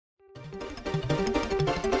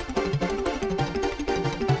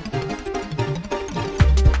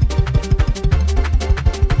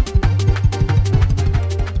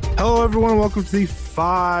Hello, everyone. Welcome to the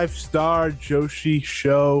 5-Star Joshi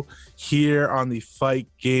Show here on the Fight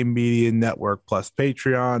Game Media Network plus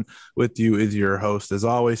Patreon. With you is your host, as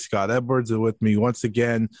always, Scott Edwards, and with me once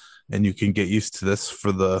again, and you can get used to this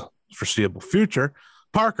for the foreseeable future,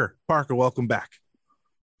 Parker. Parker, welcome back.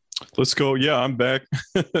 Let's go. Yeah, I'm back.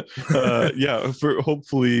 Yeah, for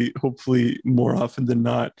hopefully more often than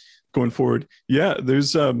not going forward. Yeah,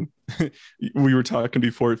 there's we were talking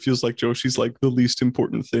before, it feels like Joshi's like the least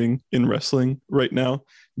important thing in wrestling right now,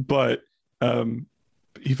 but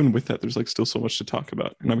even with that, there's like still so much to talk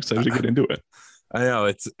about, and I'm excited to get into it. I know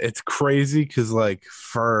it's crazy because like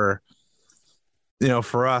for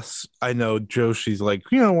us, I know Joshi's like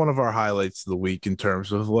one of our highlights of the week in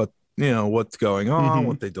terms of what's going on,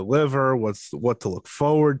 what they deliver, what to look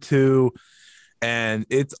forward to. And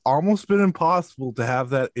it's almost been impossible to have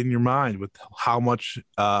that in your mind with how much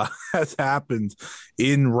has happened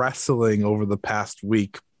in wrestling over the past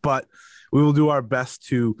week. But we will do our best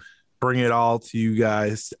to bring it all to you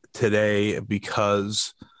guys today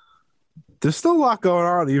because there's still a lot going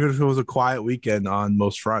on, even if it was a quiet weekend on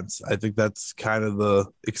most fronts. I think that's kind of the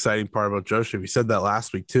exciting part about Joshi. We said that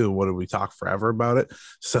last week too. What did we talk forever about it?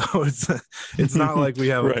 So it's not like we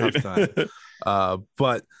have a tough time.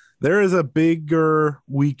 But there is a bigger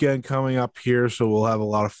weekend coming up here, so we'll have a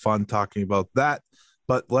lot of fun talking about that.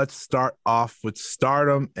 But let's start off with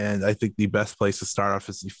Stardom, and I think the best place to start off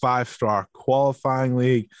is the 5-Star Qualifying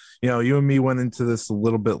League. You and me went into this a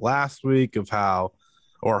little bit last week of how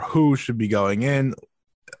or who should be going in.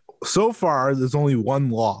 So far, there's only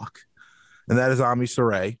one lock, and that is Ami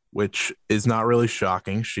Sourei, which is not really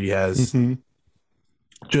shocking. She has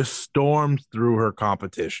just stormed through her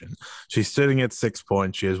competition. She's sitting at 6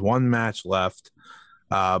 points. She has one match left.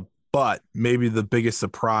 But maybe the biggest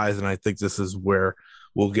surprise, and I think this is where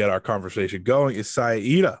we'll get our conversation going, is Saya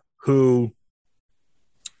Iida, who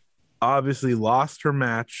obviously lost her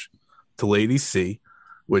match to Lady C,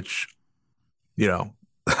 which,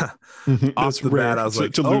 off the bat, I was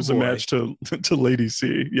like, to lose a match to Lady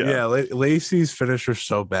C. Yeah, Lady C's finisher is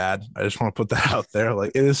so bad. I just want to put that out there.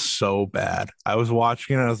 Like, it is so bad. I was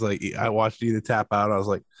watching it. I watched Iida tap out. I was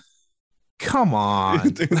like, come on.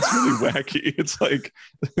 It's really wacky. It's like,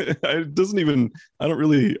 I don't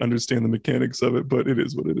really understand the mechanics of it, but it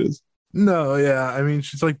is what it is. No, yeah. I mean,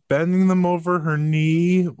 she's like bending them over her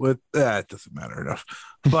knee with it doesn't matter enough.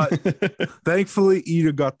 But thankfully,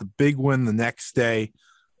 Iida got the big win the next day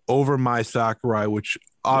over Mai Sakurai, which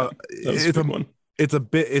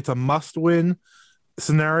it's a must win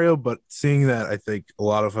scenario. But seeing that, I think a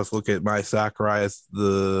lot of us look at Mai Sakurai as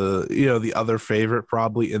the other favorite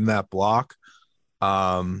probably in that block.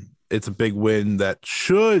 It's a big win that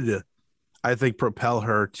should, I think, propel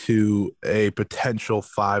her to a potential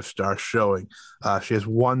 5-star showing. She has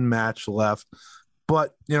one match left.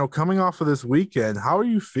 But, coming off of this weekend, how are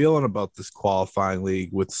you feeling about this qualifying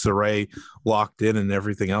league with Sourei locked in and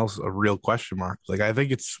everything else a real question mark? Like, I think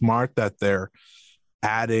it's smart that they're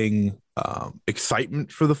adding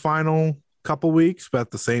excitement for the final couple weeks, but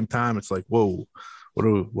at the same time, it's like, whoa,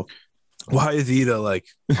 why is Iida like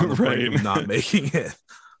on the brink of not making it?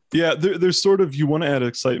 Yeah, there's sort of, you want to add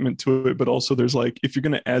excitement to it, but also there's like, if you're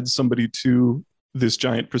going to add somebody to this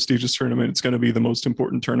giant prestigious tournament, it's going to be the most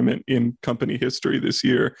important tournament in company history this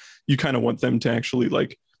year. You kind of want them to actually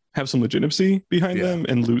like have some legitimacy behind them,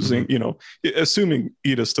 and losing, assuming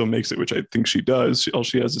Iida still makes it, which I think she does. All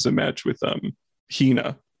she has is a match with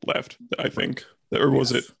Hina left, I think, or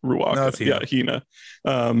was it Ruaka? No, it's Hina. Yeah,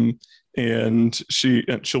 Hina. And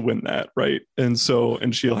she'll win that, right? And she'll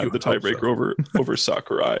have the tiebreaker over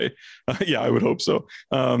Sakurai. Yeah, I would hope so.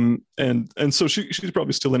 And so she's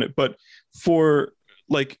probably still in it. But for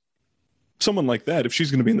like someone like that, if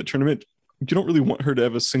she's going to be in the tournament, you don't really want her to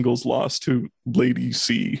have a singles loss to Lady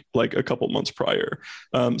C like a couple months prior.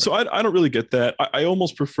 So I don't really get that. I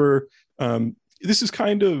almost prefer. This is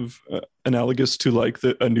kind of analogous to like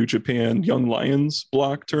a New Japan Young Lions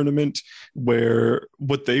block tournament, where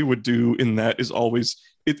what they would do in that is always,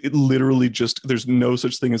 it literally just, there's no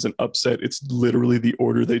such thing as an upset. It's literally the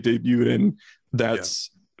order they debuted in. That's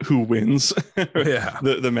who wins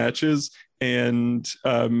the matches. And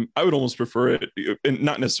I would almost prefer it, and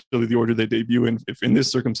not necessarily the order they debut in, if in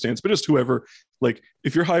this circumstance, but just whoever, like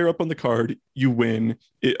if you're higher up on the card, you win.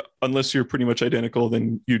 Unless you're pretty much identical,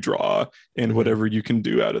 then you draw, and whatever you can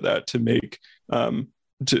do out of that to make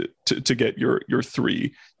to get your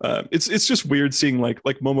three. It's just weird seeing like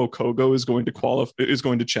Momo Kogo is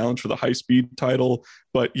going to challenge for the high speed title,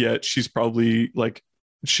 but yet she's probably like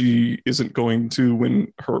she isn't going to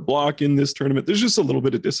win her block in this tournament. There's just a little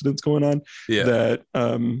bit of dissonance going on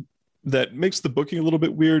that makes the booking a little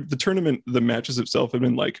bit weird. The tournament, the matches itself have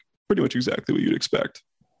been like pretty much exactly what you'd expect.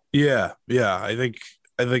 Yeah. I think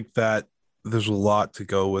that there's a lot to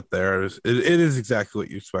go with there. It is exactly what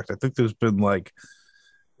you expect. I think there's been like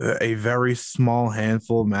a very small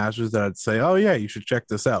handful of matches that I'd say, oh yeah, you should check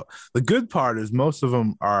this out. The good part is most of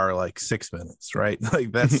them are like 6 minutes, right?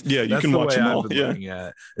 Like that's yeah, you can watch them all. Looking at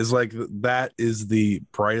it. Is like that is the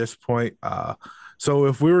brightest point. So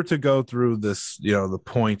if we were to go through this, the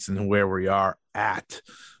points and where we are at,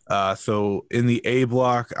 so in the A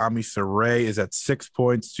block, Ami Saray is at 6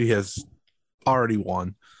 points. She has already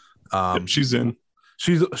won. She's in.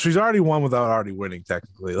 She's already won without already winning,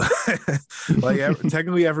 technically.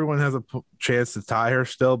 Technically, everyone has a chance to tie her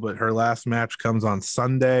still, but her last match comes on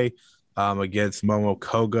Sunday against Momo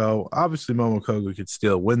Kogo. Obviously, Momo Kogo could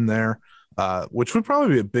still win there, which would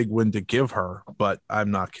probably be a big win to give her, but I'm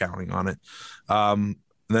not counting on it.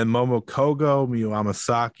 Then Momo Kogo, Miyu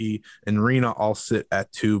Amasaki, and Rina all sit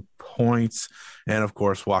at 2 points. And, of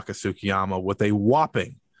course, Waka Tsukiyama with a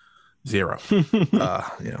whopping 0.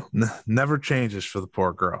 Never changes for the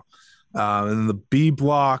poor girl. And the B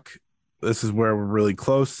block, this is where we're really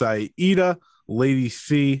close. Saida, Lady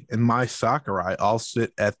C, and Mai Sakurai all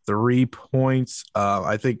sit at 3 points.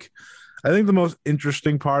 I think the most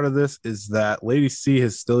interesting part of this is that Lady C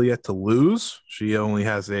has still yet to lose. She only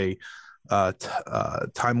has a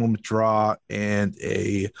time limit draw and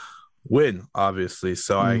a win, obviously.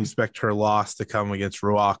 So I expect her loss to come against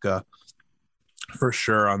Ruaka for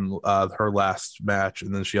sure on her last match,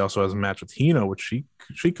 and then she also has a match with Hina, which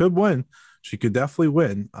she could win. She could definitely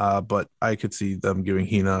win, but I could see them giving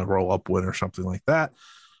Hina a roll-up win or something like that.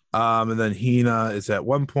 And then Hina is at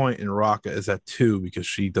 1 point, and Ruaka is at 2 because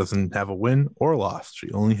she doesn't have a win or loss.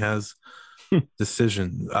 She only has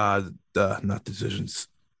decision, not decisions,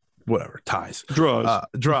 whatever, ties,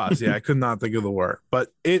 draws. Yeah, I could not think of the word, but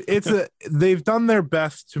they've done their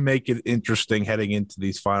best to make it interesting heading into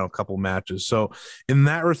these final couple matches. So in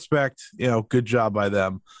that respect, good job by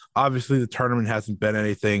them. Obviously the tournament hasn't been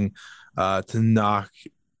anything to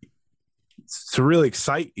really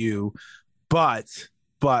excite you, but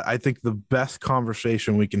I think the best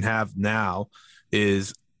conversation we can have now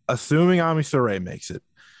is assuming Ami Saray makes it,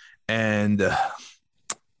 and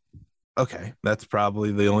okay, that's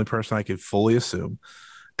probably the only person I could fully assume.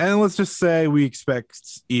 And let's just say we expect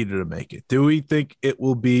Ida to make it. Do we think it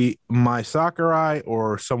will be Mai Sakurai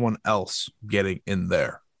or someone else getting in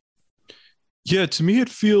there? Yeah, to me it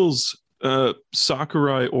feels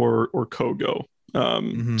Sakurai or Kogo.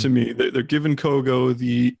 To me, they're giving Kogo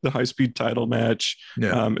the high-speed title match.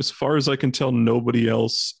 Yeah. As far as I can tell, nobody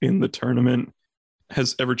else in the tournament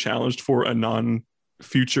has ever challenged for a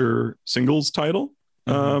non-future singles title.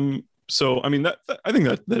 So I mean I think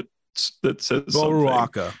that says something.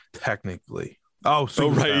 Ruaka, technically. Oh,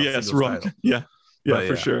 right, yes, Ruaka. Yeah,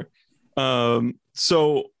 for sure.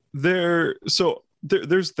 So there's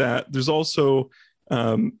that. There's also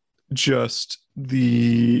just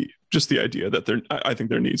the idea that I think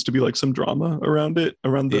there needs to be like some drama around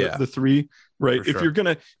the three, right? If you're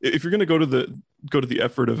gonna go to the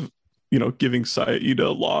effort of giving Saida a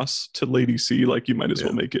loss to Lady C, like you might as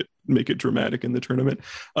well make it dramatic in the tournament.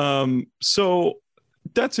 So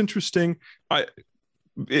that's interesting.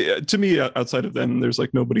 To me, outside of them, there's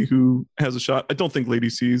like nobody who has a shot. I don't think Lady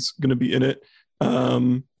C is going to be in it.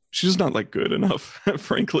 She's just not like good enough,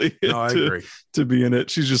 frankly, to be in it.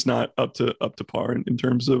 She's just not up to par in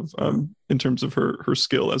terms of her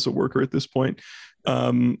skill as a worker at this point.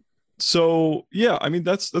 So yeah, I mean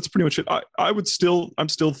that's pretty much it. I'm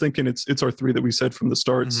still thinking it's our three that we said from the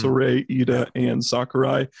start: Saray, Ida, and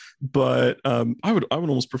Sakurai. But I would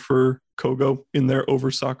almost prefer Kogo in there over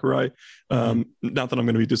Sakurai. Not that I'm going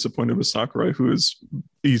to be disappointed with Sakurai, who is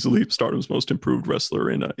easily Stardom's most improved wrestler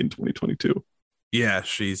in 2022. Yeah,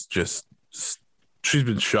 she's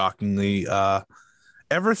been shockingly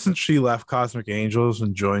ever since she left Cosmic Angels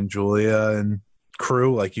and joined Julia and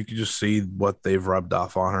crew, like you can just see what they've rubbed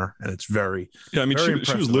off on her, and it's very I mean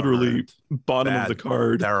she was literally bottom of the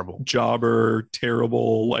card, terrible jobber,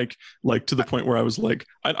 terrible, like to the point where I was like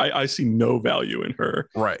I see no value in her,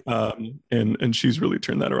 right? And she's really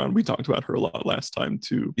turned that around. We talked about her a lot last time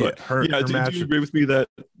too, but her do you agree with me that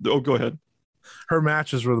go ahead? Her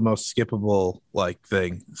matches were the most skippable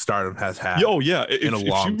thing Stardom has had. Oh yeah,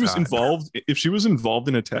 if she was involved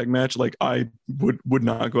in a tag match, like I would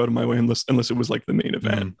not go out of my way unless it was like the main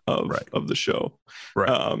event of the show. Right.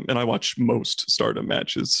 And I watch most Stardom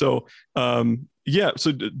matches, so yeah.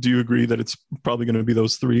 So do you agree that it's probably going to be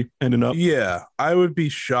those three ending up? Yeah, I would be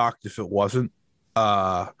shocked if it wasn't.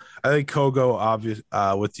 I think Kogo, obvious,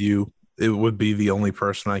 with you, it would be the only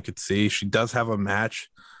person I could see. She does have a match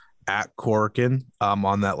at Corkin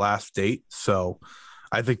on that last date, so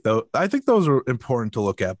I think those are important to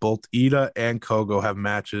look at. Both Ida and Kogo have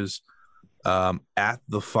matches at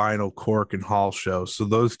the final Corkin Hall show, so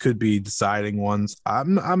those could be deciding ones.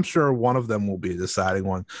 I'm sure one of them will be a deciding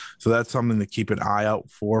one, so that's something to keep an eye out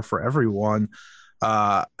for everyone.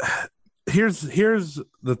 Uh, here's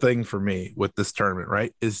the thing for me with this tournament,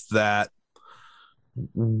 right? Is that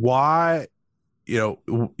why,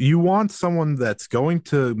 you want someone that's going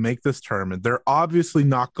to make this tournament. They're obviously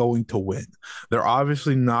not going to win. They're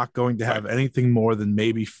obviously not going to have anything more than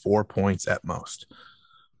maybe 4 points at most.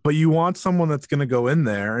 But you want someone that's going to go in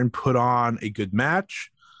there and put on a good match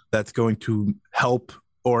that's going to help,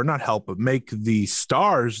 or not help, but make the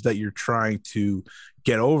stars that you're trying to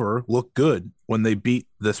get over look good when they beat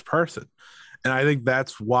this person. And I think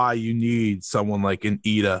that's why you need someone like an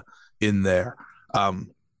Ida in there,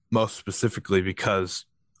 most specifically, because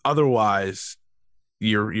otherwise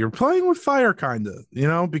you're playing with fire, kind of,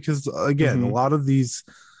 because again, a lot of these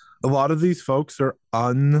folks are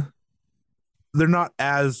they're not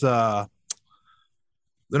as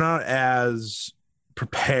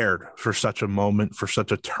prepared for such a moment, for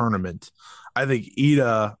such a tournament. I think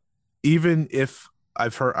Ida, even if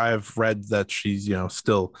I've read that she's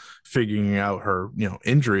still figuring out her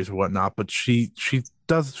injuries or whatnot, but she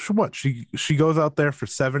does what she goes out there for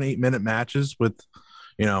 7-8 minute matches with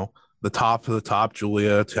the top of the top,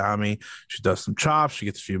 Julia, Tommy. She does some chops, she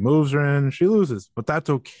gets a few moves in, she loses, but that's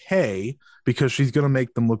okay because she's going to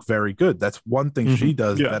make them look very good. That's one thing she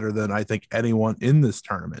does better than I think anyone in this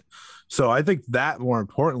tournament. So I think that, more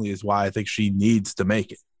importantly, is why I think she needs to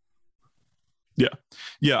make it.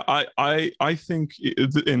 Yeah. I think,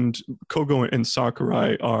 and Kogo and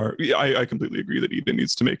Sakurai are. I completely agree that Ida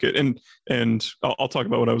needs to make it, and I'll talk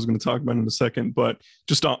about what I was going to talk about in a second. But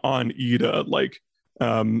just on Ida, like,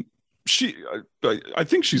 I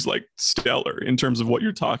think she's like stellar in terms of what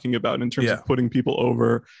you're talking about, in terms of putting people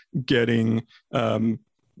over, getting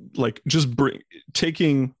like just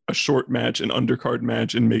taking a short match, an undercard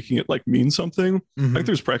match, and making it like mean something. Like,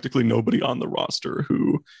 there's practically nobody on the roster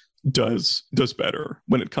who does better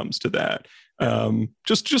when it comes to that.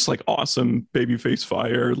 Just like awesome babyface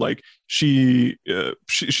fire. Like she's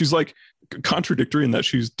like contradictory in that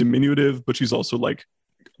she's diminutive, but she's also like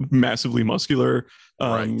massively muscular,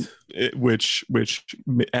 which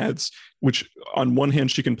adds, which on one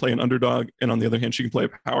hand she can play an underdog, and on the other hand she can play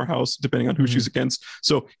a powerhouse depending on who she's against.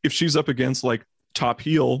 So if she's up against like top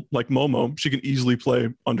heel like Momo, she can easily play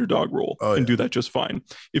underdog role and do that just fine.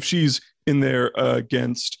 If she's in there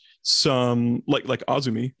against some like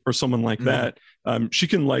Azumi or someone like that, she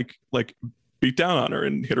can like beat down on her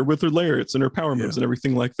and hit her with her lariats and her power moves and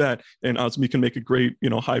everything like that. And Azumi can make a great,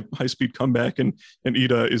 high speed comeback, and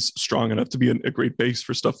Ida is strong enough to be a great base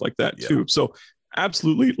for stuff like that too. So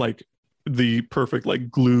absolutely like the perfect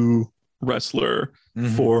like glue wrestler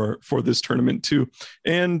for this tournament too.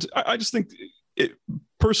 And I just think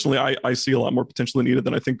personally, I see a lot more potential in Ida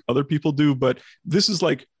than I think other people do, but this is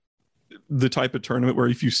like the type of tournament where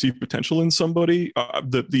if you see potential in somebody,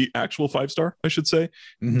 the actual 5-star, I should say,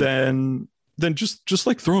 then just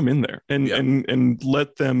like throw them in there and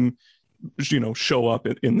let them, show up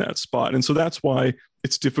in that spot. And so that's why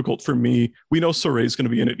it's difficult for me. We know Sorey is going to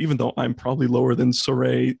be in it, even though I'm probably lower on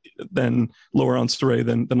Sorey than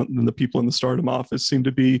the people in the Stardom office seem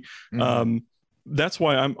to be. That's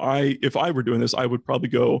why if I were doing this, I would probably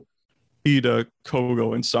go Ida,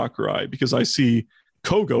 Kogo, and Sakurai, because I see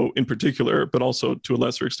Kogo in particular, but also to a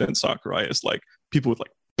lesser extent Sakurai, as like people with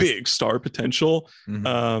like big star potential.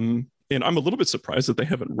 And I'm a little bit surprised that they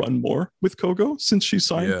haven't run more with Kogo since she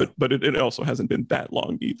signed, but it also hasn't been that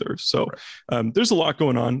long either. So there's a lot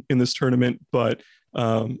going on in this tournament, but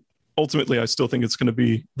ultimately I still think it's going to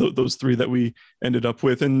be those three that we ended up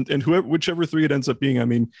with, and whichever three it ends up being. I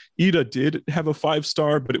mean, Ida did have a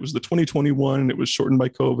 5-star, but it was the 2021 and it was shortened by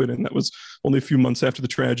COVID, and that was only a few months after the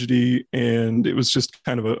tragedy, and it was just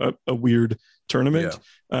kind of a weird tournament.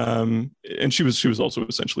 And she was also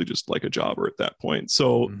essentially just like a jobber at that point.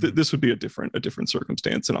 So this would be a different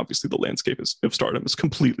circumstance, and obviously the landscape of Stardom has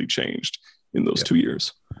completely changed in those 2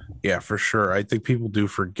 years. Yeah, for sure. I think people do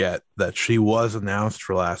forget that she was announced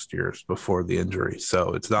for last year's before the injury,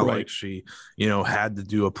 so it's not like she had to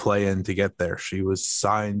do a play-in to get there. She was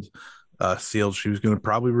signed, sealed. She was going to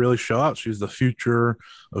probably really show out. She was the future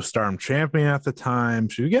of Stardom champion at the time.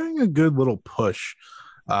 She was getting a good little push.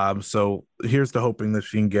 So here's to hoping that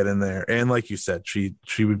she can get in there. And like you said, she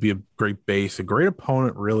would be a great base, a great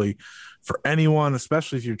opponent really for anyone,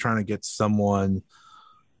 especially if you're trying to get someone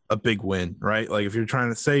a big win, right? Like if you're trying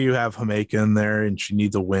to say you have Jamaica in there and she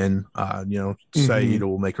needs a win, Saida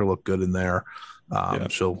will make her look good in there.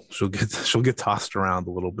 She'll get tossed around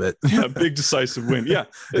a little bit. Yeah, big decisive win. Yeah.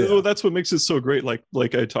 Well, that's what makes it so great. Like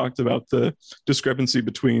I talked about the discrepancy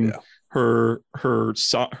between her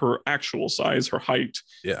actual size, her height,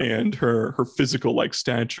 and her physical like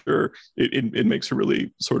stature. It makes her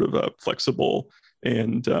really sort of flexible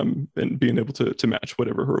and being able to match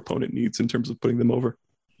whatever her opponent needs in terms of putting them over.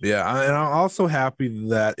 Yeah, and I'm also happy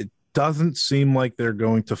that it doesn't seem like they're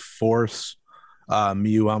going to force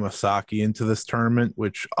Miyu Amasaki into this tournament,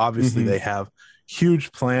 which obviously they have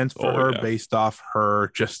huge plans for her based off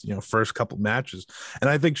her just first couple matches. And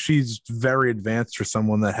I think she's very advanced for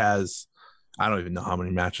someone that has, I don't even know how many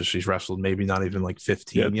matches she's wrestled, maybe not even like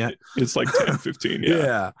 15 yet. It's like 10, 15.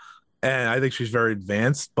 Yeah. And I think she's very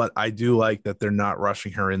advanced, but I do like that they're not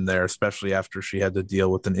rushing her in there, especially after she had to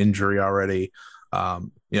deal with an injury already.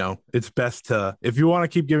 It's best to, if you want to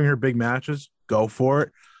keep giving her big matches, go for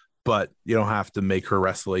it, but you don't have to make her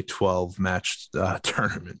wrestle a 12 match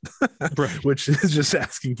tournament, right? Which is just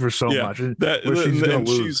asking for so much. And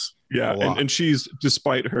she's,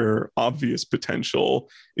 despite her obvious potential,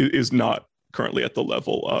 is not currently at the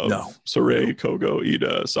level of Sarray, Kogo,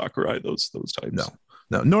 Ida, Sakurai, those types.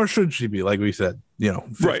 No, nor should she be, like we said,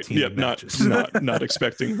 right. Yeah, not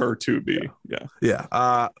expecting her to be.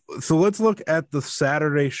 Yeah. So let's look at the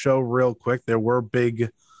Saturday show real quick. There were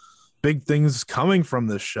big things coming from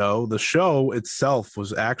this show. The show itself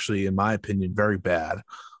was actually, in my opinion, very bad.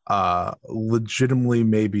 Legitimately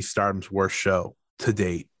maybe Stardom's worst show to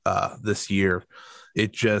date this year.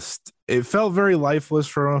 It felt very lifeless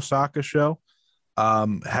for an Osaka show.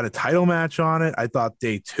 Had a title match on it. I thought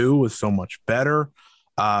day 2 was so much better.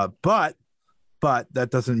 But that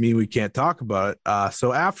doesn't mean we can't talk about it.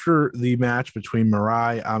 So after the match between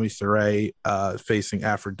Mirai, Ami Sarai facing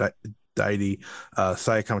Aphrodite,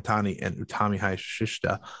 Saya Kamatani, and Utami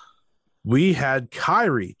Hayashishita, we had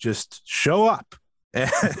Kairi just show up.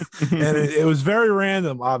 And it was very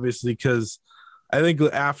random, obviously, because I think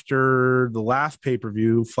after the last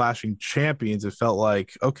pay-per-view, Flashing Champions, it felt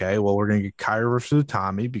like, okay, well, we're going to get Kairi versus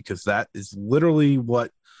Utami, because that is literally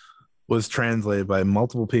what was translated by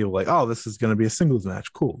multiple people, like, oh, this is going to be a singles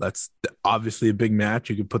match. Cool. That's obviously a big match.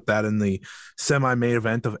 You could put that in the semi-main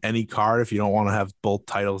event of any card if you don't want to have both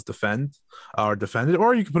titles defended, or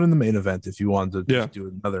you could put in the main event if you wanted to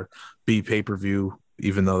do another B pay-per-view,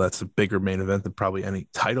 even though that's a bigger main event than probably any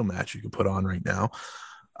title match you could put on right now.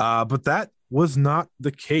 But that was not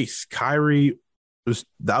the case. Kairi was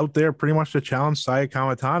out there pretty much to challenge Saya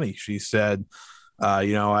Kamatani. She said,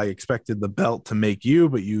 I expected the belt to make you,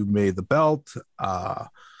 but you made the belt.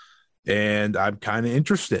 And I'm kind of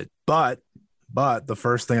interested. But the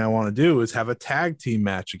first thing I want to do is have a tag team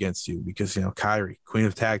match against you, because, Kairi, queen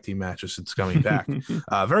of tag team matches, it's coming back.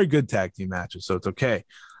 Very good tag team matches, so it's okay.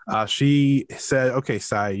 She said, okay,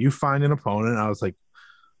 Saya, you find an opponent. I was like,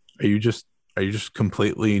 are you just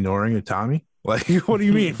completely ignoring Utami? Like, what do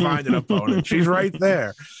you mean find an opponent? She's right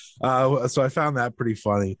there. So I found that pretty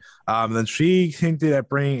funny. Then she hinted at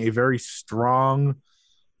bringing a very strong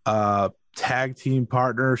tag team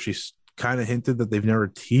partner. She's kind of hinted that they've never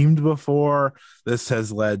teamed before. This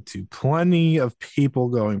has led to plenty of people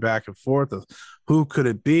going back and forth of who could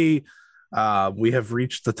it be. We have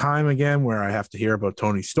reached the time again where I have to hear about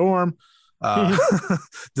Toni Storm.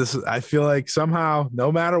 I feel like somehow,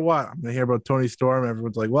 no matter what, I'm gonna hear about Toni Storm.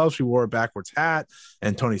 Everyone's like, well, she wore a backwards hat,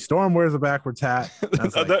 and Toni Storm wears a backwards hat.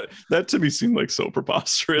 That to me seemed like so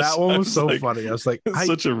preposterous. That one was so funny. I was like,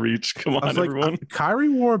 such a reach. Come on, everyone.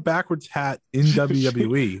 Kairi wore a backwards hat in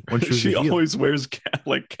WWE when she always wears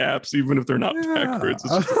caps, even if they're not backwards.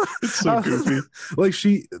 It's so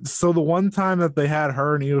goofy. So the one time that they had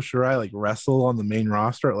her and Io Shirai wrestle on the main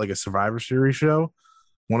roster at a Survivor Series show,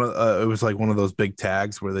 it was one of those big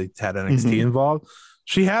tags where they had NXT involved.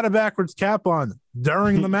 She had a backwards cap on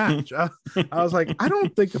during the match. I was like, I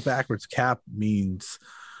don't think a backwards cap means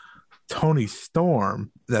Toni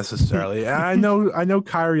Storm necessarily. And I know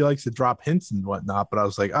Kairi likes to drop hints and whatnot, but I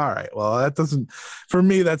was like, all right, well, that doesn't, for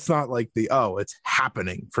me, that's not it's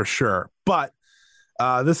happening for sure. But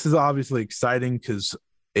this is obviously exciting because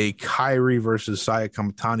a Kairi versus Saya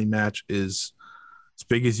Kamatani match is as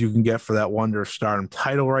big as you can get for that Wonder of Stardom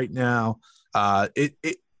title right now.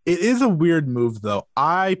 It is a weird move, though.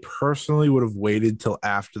 I personally would have waited till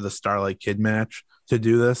after the Starlight Kid match to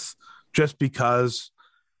do this, just because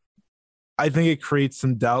I think it creates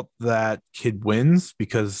some doubt that Kid wins,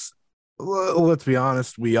 because let's be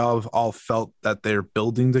honest, we all felt that they're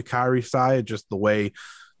building to Kairi Saya, just the way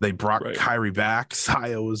they brought Kairi back.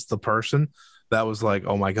 Saya was the person. that was like,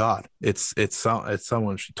 oh my God, it's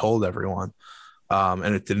someone she told everyone.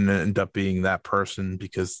 And it didn't end up being that person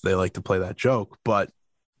because they like to play that joke, but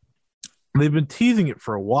they've been teasing it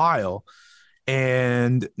for a while.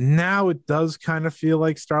 And now it does kind of feel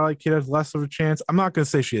like Starlight Kid has less of a chance. I'm not going to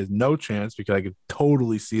say she has no chance because I could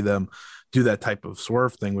totally see them do that type of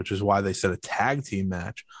swerve thing, which is why they said a tag team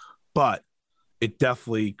match. But it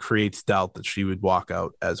definitely creates doubt that she would walk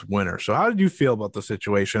out as winner. So how did you feel about the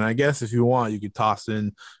situation? I guess if you want, you could toss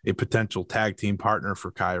in a potential tag team partner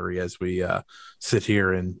for Kairi as we sit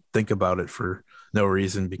here and think about it for no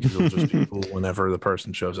reason because it'll just be cool whenever the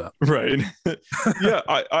person shows up. Right. Yeah,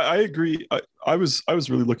 I agree. I was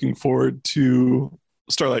really looking forward to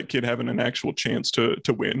Starlight Kid having an actual chance to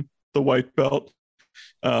win the white belt.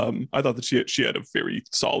 I thought that she had a very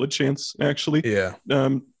solid chance, actually. Yeah.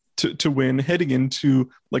 To win, heading into,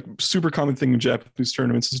 like, super common thing in Japanese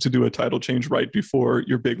tournaments is to do a title change right before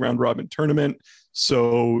your big round robin tournament,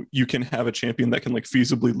 so you can have a champion that can, like,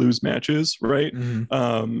 feasibly lose matches, right?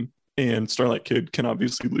 Mm-hmm. And Starlight Kid can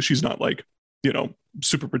obviously lose. She's not, like,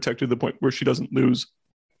 super protected to the point where she doesn't lose,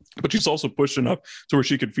 but she's also pushed enough to where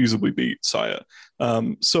she could feasibly beat Saya.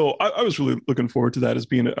 So I was really looking forward to that as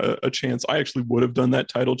being a chance. I actually would have done that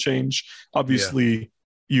title change. Obviously,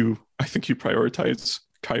 I think you prioritize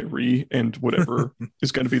Kairi and whatever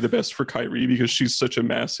is going to be the best for Kairi because she's such a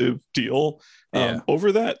massive deal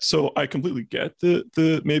over that. So I completely get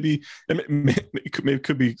the maybe it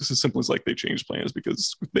could be as simple as, like, they changed plans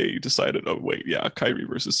because they decided, oh wait, yeah, Kairi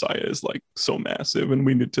versus Saya is, like, so massive and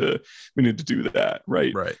we need to do that,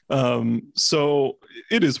 right? So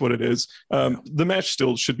it is what it is. The match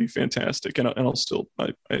still should be fantastic, and I'll still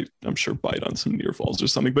I'm sure bite on some near falls or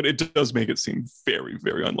something, but it does make it seem very,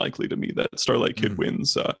 very unlikely to me that Starlight Kid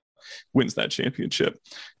wins that championship.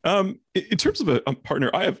 In terms of a partner,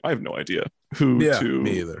 I have no idea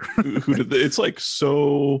me either. It's, like,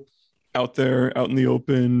 so out there, out in the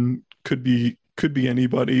open, could be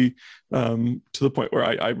anybody, to the point where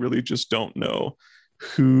I really just don't know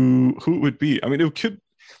who it would be. I mean, it could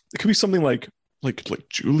be something like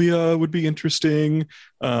Julia would be interesting.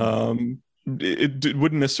 It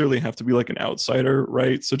wouldn't necessarily have to be, like, an outsider,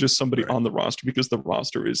 right? So just somebody on the roster, because the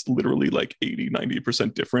roster is literally, like,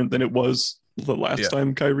 80-90% different than it was the last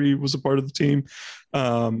time Kairi was a part of the team.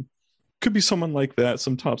 Could be someone like that,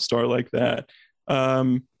 some top star like that.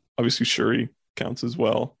 Obviously Shuri counts as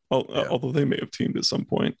well, although they may have teamed at some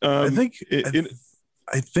point. I think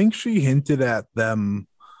she hinted at them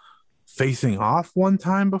facing off one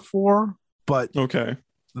time before, but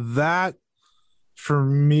that, for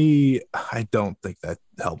me, I don't think that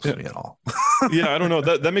helps me at all. Yeah, I don't know.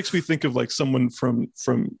 That makes me think of, like, someone from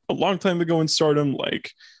a long time ago in Stardom,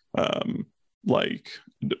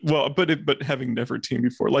 but having never teamed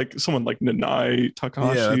before, like someone like Nanai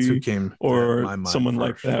Takahashi, that's who came or someone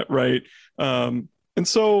like that, right? And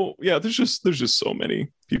so there's just so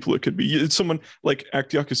many people it could be. It's someone like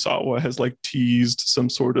Akti Akisawa has, like, teased some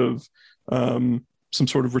sort of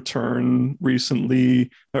return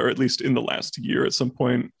recently, or at least in the last year at some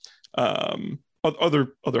point.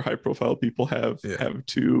 Other high profile people have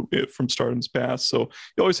too, from Stardom's past. So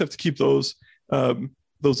you always have to keep those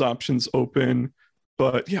options open.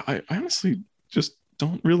 But yeah, I honestly just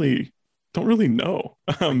don't really know.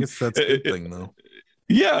 I guess that's a good thing, though.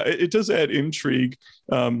 Yeah, it does add intrigue,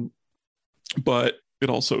 but it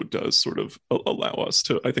also does sort of allow us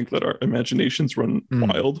to, I think, let our imaginations run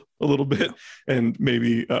wild a little bit and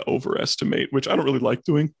maybe overestimate, which I don't really like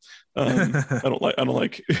doing. I don't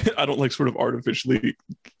like sort of artificially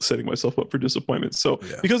setting myself up for disappointment. So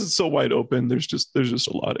because it's so wide open, there's just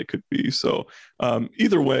a lot it could be. So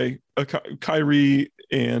either way, Kairi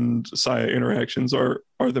and Saya interactions are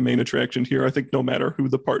the main attraction here. I think no matter who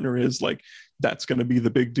the partner is, like, that's going to be the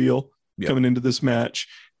big deal coming into this match.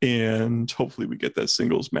 And hopefully we get that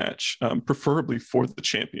singles match, preferably for the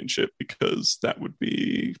championship, because that would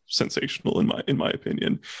be sensational in my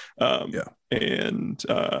opinion. And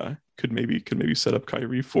could maybe set up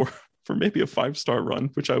Kairi for maybe a 5-star run,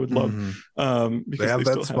 which I would love. Because they have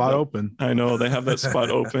that spot open. I know they have that spot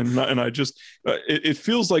open, and I just it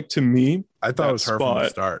feels like, to me, I thought it was her from the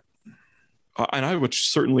start. And I would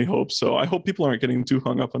certainly hope so. I hope people aren't getting too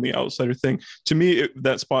hung up on the outsider thing. To me,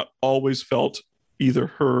 that spot always felt either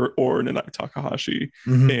her or Nanai Takahashi,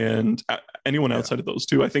 and anyone outside of those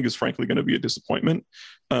two, I think, is frankly going to be a disappointment.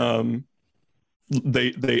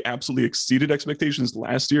 they absolutely exceeded expectations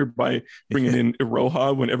last year by bringing in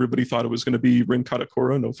Iroha when everybody thought it was going to be Rin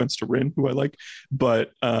Katakura. No offense to Rin, who I like,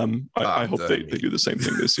 but I hope they do the same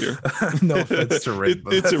thing this year. No offense to Rin,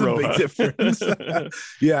 but it's Iroha. A big difference.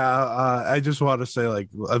 I just want to say, like,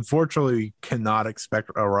 unfortunately, we cannot expect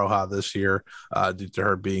Iroha this year due to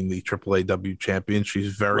her being the AAAW champion.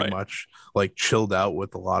 She's very much like chilled out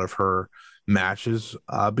with a lot of her matches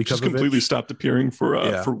because she's completely stopped appearing for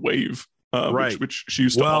Wave. Which she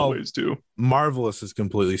used to always do. Marvelous has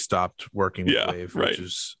completely stopped working with Wave, which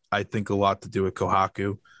is, I think, a lot to do with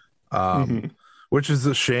Kohaku, which is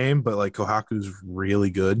a shame, but like Kohaku's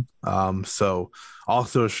really good. So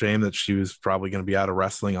also a shame that she was probably going to be out of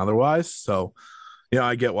wrestling otherwise. So,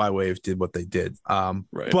 I get why Wave did what they did.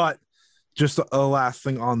 But just a last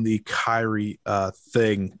thing on the Kairi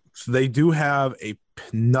thing. So they do have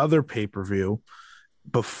another pay-per-view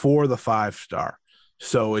before the 5-star.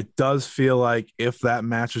 So it does feel like if that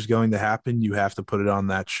match is going to happen, you have to put it on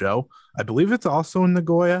that show. I believe it's also in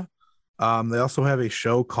Nagoya. They also have a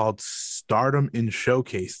show called Stardom in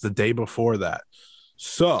Showcase the day before that.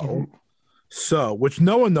 So which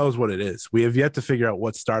no one knows what it is. We have yet to figure out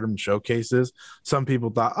what Stardom in Showcase is. Some people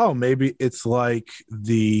thought, oh, maybe it's like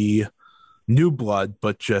the New Blood,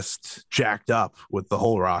 but just jacked up with the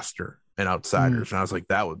whole roster and outsiders. And I was like,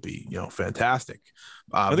 that would be, fantastic.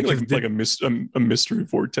 I think like a mystery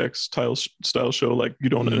vortex style show, like you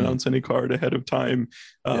don't announce any card ahead of time,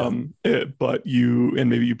 but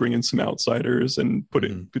maybe you bring in some outsiders and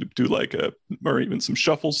do like or even some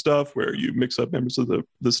shuffle stuff where you mix up members of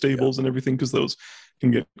the stables and everything, because those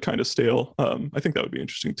can get kind of stale. I think that would be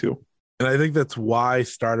interesting too. And I think that's why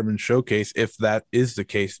Stardom and Showcase, if that is the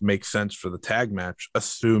case, makes sense for the tag match,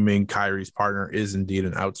 assuming Kairi's partner is indeed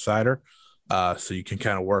an outsider. So you can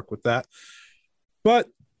kind of work with that. But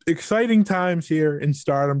exciting times here in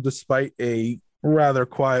Stardom, despite a rather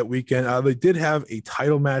quiet weekend. They did have a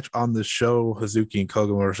title match on the show, Hazuki and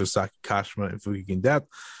Koguma versus Saki Kashima and Fukigen Death.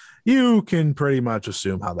 You can pretty much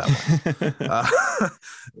assume how that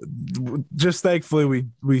went. Just thankfully,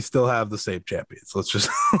 we still have the same champions. Let's just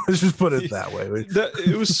put it that way.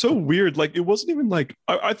 It was so weird. Like, it wasn't even like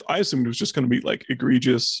I assumed it was just going to be like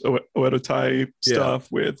egregious Oedo Tai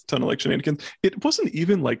stuff with ton of like shenanigans. It wasn't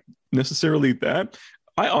even like necessarily that.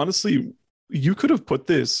 I honestly, you could have put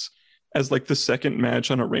this as like the second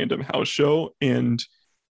match on a random house show and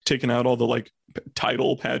taken out all the like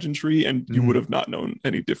title pageantry, and you would have not known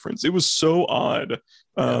any difference. It was so odd.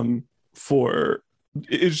 It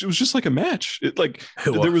was just like a match. There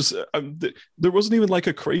wasn't even like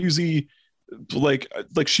a crazy like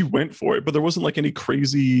she went for it, but there wasn't like any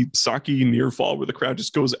crazy Saki near fall where the crowd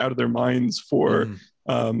just goes out of their minds for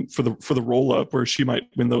the roll up where she might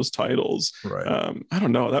win those titles. I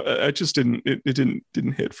don't know, that I just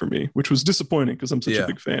didn't hit for me, which was disappointing because I'm such a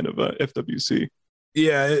big fan of FWC.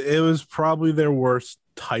 It was probably their worst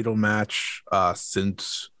title match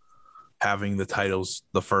since having the titles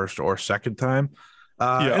the first or second time.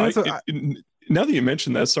 Now that you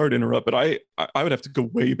mentioned that, sorry to interrupt, but I would have to go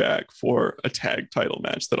way back for a tag title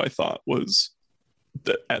match that I thought was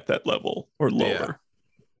at that level or lower.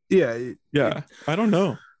 I don't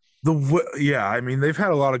know. I mean, they've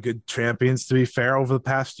had a lot of good champions, to be fair, over the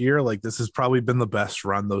past year. Like, this has probably been the best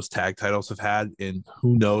run those tag titles have had in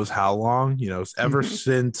who knows how long, ever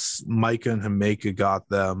since Micah and Himeka got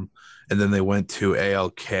them, and then they went to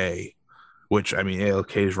ALK, which, I mean,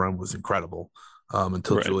 ALK's run was incredible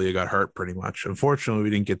until Julia got hurt pretty much. Unfortunately,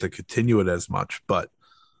 we didn't get to continue it as much, but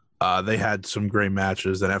they had some great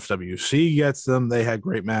matches, and FWC gets them. They had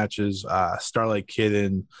great matches. Starlight Kid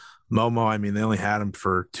and Momo, I mean, they only had him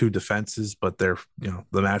for 2 defenses, but the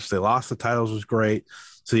match they lost the titles was great.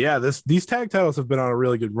 So these tag titles have been on a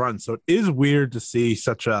really good run. So it is weird to see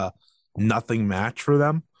such a nothing match for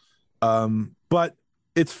them. But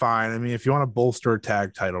it's fine. I mean, if you want to bolster a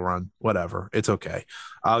tag title run, whatever, it's okay.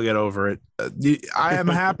 I'll get over it. I am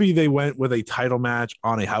happy they went with a title match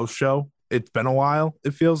on a house show. It's been a while,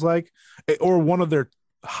 it feels like, or one of their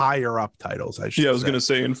higher up titles, I should say. I was going to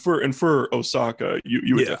say, and for Osaka,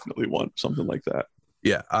 you would definitely want something like that.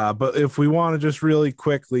 But if we want to just really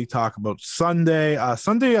quickly talk about Sunday, I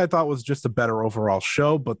thought was just a better overall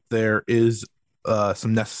show, but there is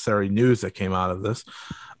some necessary news that came out of this.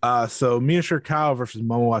 So Miya Shirakawa versus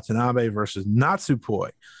Momo Watanabe versus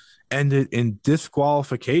Natsupoi ended in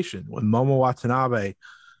disqualification when Momo Watanabe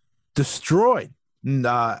destroyed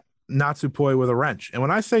Natsupoi with a wrench. And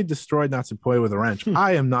when I say destroyed Natsupoi with a wrench,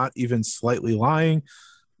 I am not even slightly lying.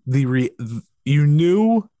 You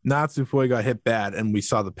knew Natsupoi got hit bad, and we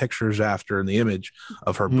saw the pictures after in the image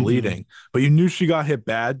of her bleeding, but you knew she got hit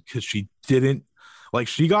bad because she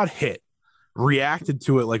got hit reacted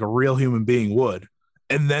to it like a real human being would,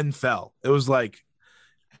 and then fell. It was like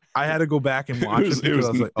I had to go back and watch it because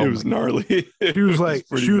I was like, oh, it was gnarly. She was like,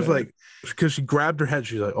 because she grabbed her head.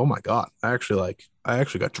 She's like, oh my God, I actually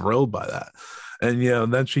got drilled by that. And,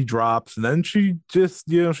 then she drops, and then she just,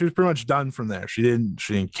 she was pretty much done from there. She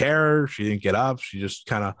didn't care. She didn't get up. She just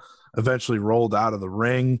kind of eventually rolled out of the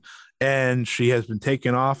ring, and she has been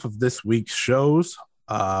taken off of this week's shows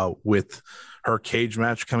with her cage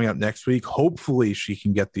match coming up next week. Hopefully she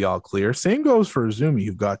can get the all clear. Same goes for Azumi,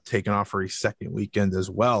 who got taken off for a second weekend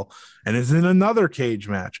as well and is in another cage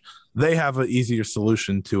match. They have an easier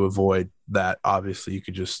solution to avoid that. Obviously, you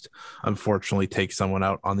could just unfortunately take someone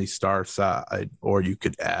out on the star side, or you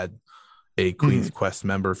could add a Queen's Quest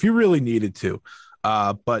member if you really needed to.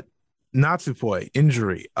 But Natsupoi,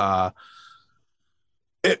 injury. And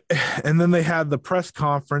then they had the press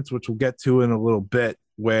conference, which we'll get to in a little bit,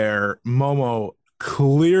 where Momo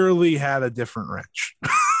clearly had a different wrench.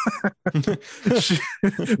 She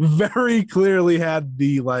very clearly had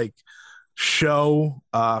the show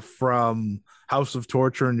from House of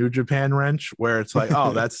Torture and New Japan wrench, where it's like,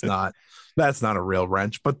 oh, that's not a real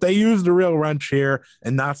wrench. But they used a real wrench here,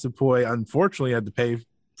 and Natsupoi unfortunately had to pay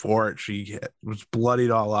for it. She was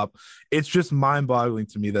bloodied all up. It's just mind-boggling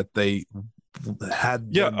to me that they had.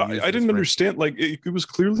 Yeah, I didn't understand. Like it was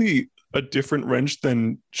clearly a different wrench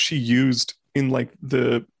than she used in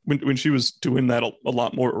when she was doing that a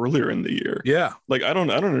lot more earlier in the year. Yeah, I don't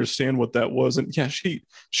understand what that was. And yeah, she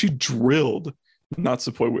drilled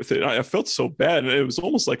Natsupoi with it. I felt so bad, and it was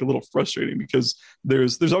almost a little frustrating because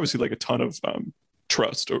there's obviously a ton of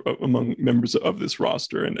trust among members of this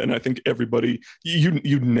roster, and I think everybody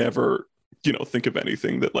you never think of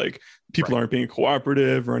anything that people aren't being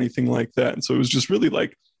cooperative or anything like that. And so it was just really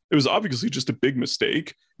it was obviously just a big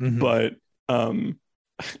mistake, but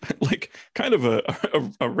kind of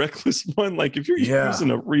a reckless one. If you're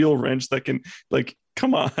using a real wrench that can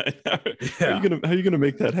come on, how are you gonna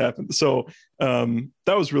make that happen? So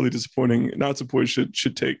that was really disappointing. Natsupoi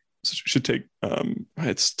should take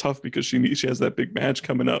it's tough because she has that big match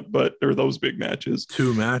coming up, or those big matches,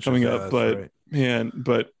 2 matches coming up, but right. Man,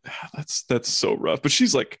 but that's so rough. But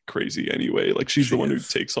she's crazy anyway. She's the one who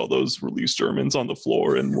takes all those release Germans on the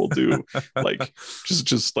floor and will do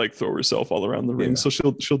just throw herself all around the ring. So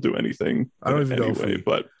she'll do anything. I don't even know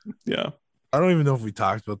but yeah, I don't even know if we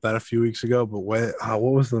talked about that a few weeks ago. But what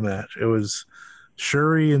was the match? It was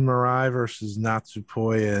Shuri and Mirai versus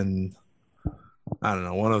Natsupoi and I don't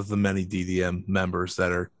know, one of the many DDM members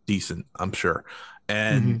that are decent, I'm sure.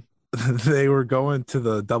 And they were going to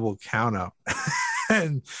the double count out.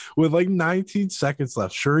 And with 19 seconds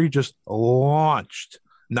left, Shuri just launched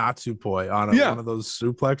Natsupoi on one of those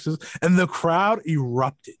suplexes, and the crowd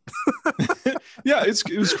erupted. Yeah,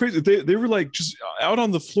 it was crazy. They were just out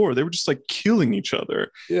on the floor. They were just killing each other.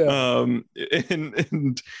 Yeah.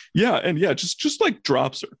 Just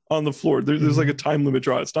drops her on the floor. There's a time limit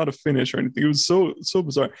draw. It's not a finish or anything. It was so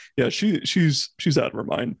bizarre. Yeah, she's out of her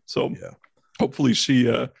mind. So yeah, hopefully she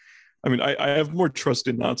I have more trust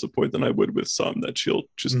in Natsupoi than I would with some, that she'll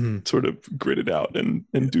just sort of grit it out and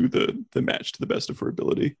do the match to the best of her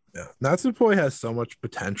ability. Yeah, Natsupoi has so much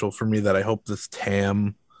potential for me that I hope this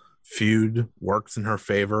Tam feud works in her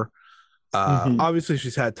favor. Obviously,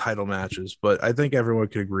 she's had title matches, but I think everyone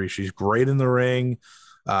could agree she's great in the ring.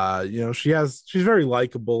 She's very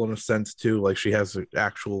likable in a sense too. She has an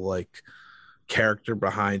actual character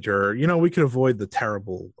behind her. We could avoid the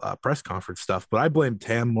terrible press conference stuff, but I blame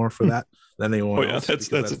Tam more for that than anyone else. That's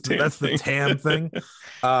the Tam thing.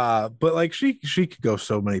 But she could go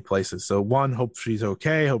so many places. So one, hope she's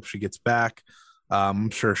okay, hope she gets back. I'm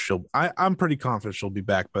sure I'm pretty confident she'll be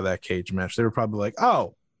back by that cage match. They were probably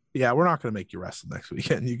oh yeah, we're not going to make you wrestle next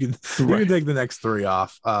weekend. You can take the next 3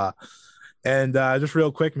 off. And just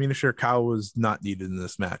real quick, Mina Shirakawa was not needed in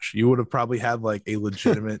this match. You would have probably had a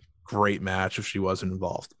legitimate great match if she wasn't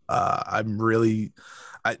involved.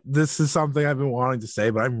 This is something I've been wanting to say,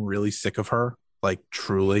 but I'm really sick of her.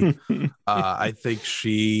 Truly. I think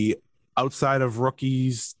she, outside of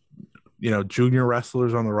rookies, junior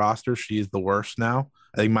wrestlers on the roster, she is the worst now.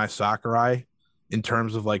 I think Mai Sakurai, in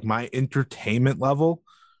terms of my entertainment level,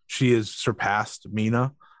 she has surpassed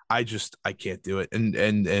Mina. I can't do it.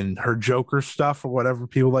 And her Joker stuff, or whatever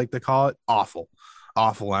people like to call it, awful.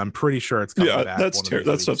 I'm pretty sure it's coming back.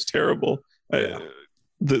 That stuff's terrible. Yeah.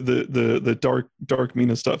 The dark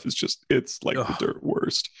Mina stuff is just, it's the dirt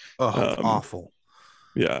worst. Awful.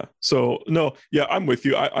 Yeah. So no, yeah, I'm with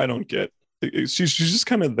you. I don't get. She's just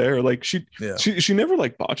kind of there. She never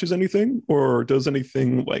botches anything or does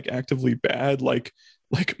anything actively bad like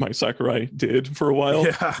Mai Sakurai did for a while.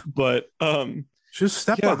 Yeah. But just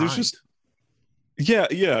step behind. There's just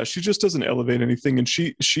Yeah, she just doesn't elevate anything, and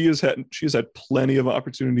she has had plenty of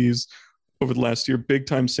opportunities over the last year, big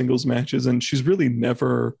time singles matches, and she's really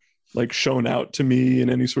never like shown out to me in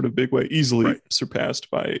any sort of big way. Easily surpassed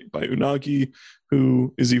by Unagi,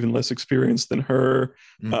 who is even less experienced than her.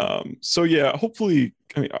 So yeah, hopefully,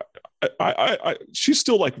 I mean, she's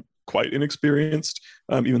still like quite inexperienced,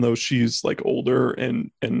 even though she's like older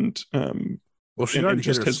and well, she already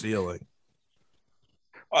hit her ceiling.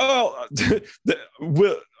 Well,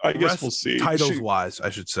 I guess we'll see. Titles wise, I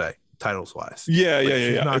should say. Titles wise.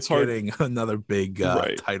 Yeah. Not it's getting another big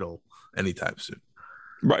title anytime soon.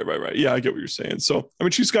 Right. Yeah, I get what you're saying. So, I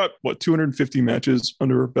mean, she's got 250 matches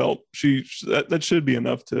under her belt. That should be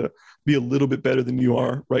enough to be a little bit better than you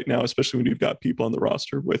are right now, especially when you've got people on the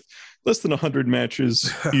roster with less than 100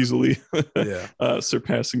 matches easily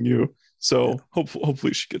surpassing you. So,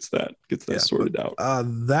 hopefully she gets that sorted out.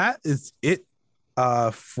 That is it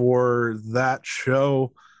for that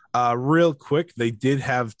show. Real quick, they did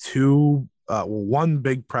have one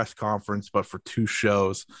big press conference, but for two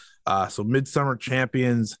shows. So Midsummer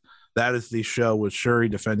Champions, that is the show with Shuri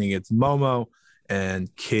defending against Momo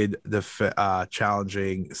and Kid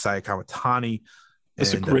challenging Saya Kamatani.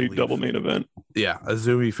 It's a great double main event. Yeah,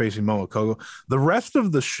 Azumi facing Momo Kogo. The rest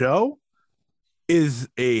of the show is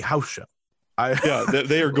a house show.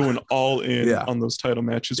 They are going all in on those title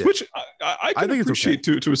matches, which I can appreciate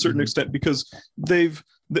to a certain extent, because they've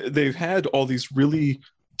had all these really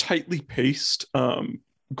tightly paced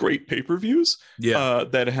great pay-per-views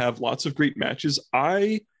that have lots of great matches.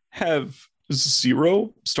 I have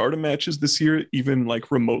 0 Stardom matches this year, even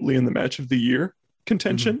like remotely in the match of the year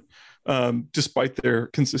contention, despite their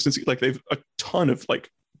consistency. Like they've a ton of like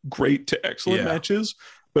great to excellent matches,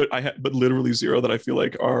 but literally 0 that I feel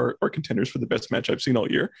like are contenders for the best match I've seen all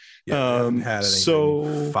year. Had so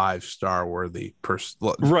 5-star worthy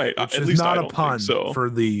right? At least not a pun for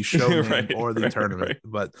the show name or the tournament,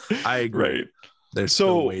 but I agree. Right.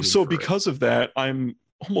 So because of that, I'm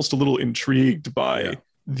almost a little intrigued by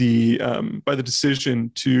the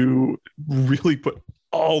decision to really put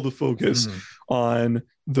all the focus on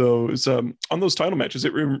those title matches.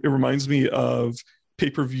 It reminds me of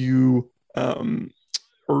pay-per-view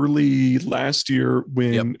early last year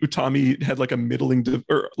when Utami had like a middling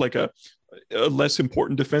or like a less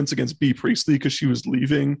important defense against Bea Priestley because she was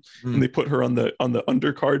leaving, and they put her on the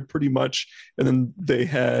undercard pretty much, and then they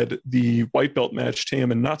had the white belt match,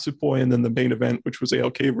 Tam and Natsupoi, and then the main event, which was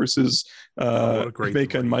ALK versus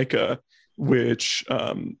Himeka and Maika, which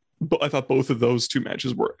I thought both of those two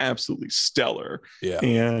matches were absolutely stellar. Yeah.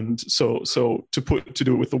 And so to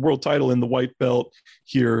do it with the world title and the white belt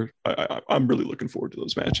here, I'm really looking forward to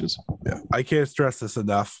those matches. Yeah. I can't stress this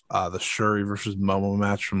enough. The Shuri versus Momo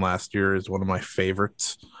match from last year is one of my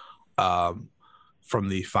favorites from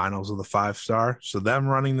the finals of the 5-star. So them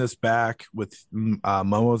running this back with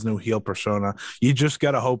Momo's new heel persona, you just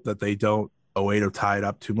got to hope that they don't Oedo tie it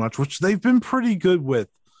up too much, which they've been pretty good with,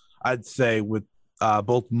 I'd say, with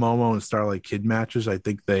both Momo and Starlight Kid matches. I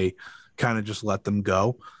think they kind of just let them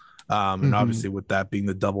go. And obviously with that being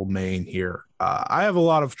the double main here, I have a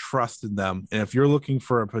lot of trust in them. And if you're looking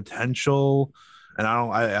for a potential, and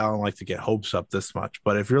I don't like to get hopes up this much,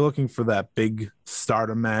 but if you're looking for that big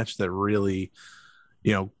Stardom match that really,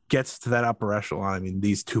 gets to that upper echelon, I mean,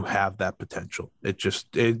 these two have that potential. It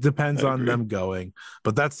depends on them going,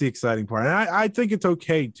 but that's the exciting part. And I think it's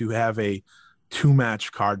okay to have a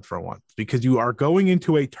 2-match card for once, because you are going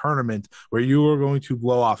into a tournament where you are going to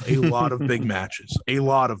blow off a lot of big matches, a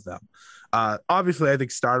lot of them. Obviously, I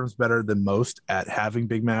think Stardom's better than most at having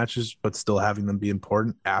big matches, but still having them be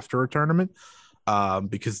important after a tournament,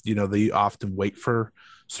 because, they often wait for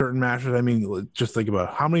certain matches. I mean, just think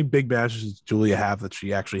about how many big matches does Julia have that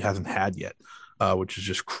she actually hasn't had yet, which is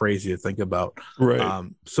just crazy to think about. Right.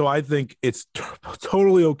 So I think it's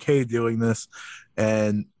totally okay doing this,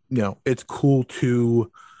 and it's cool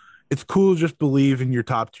to just believe in your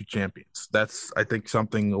top 2 champions. That's, I think,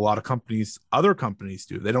 something a lot of other companies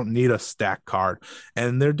do. They don't need a stack card,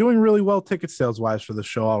 and they're doing really well ticket sales wise for the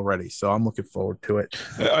show already. So I'm looking forward to it.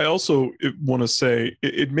 I also want to say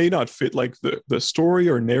it may not fit like the story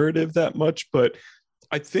or narrative that much, but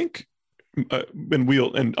I think,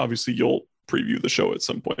 and obviously you'll preview the show at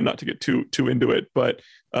some point, not to get too into it, but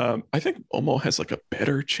I think Momo has like a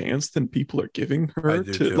better chance than people are giving her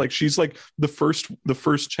to too. Like she's like the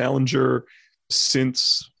first challenger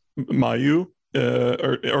since Mayu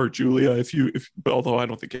or Julia, although I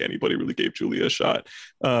don't think anybody really gave Julia a shot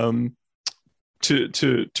to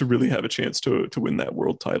really have a chance to win that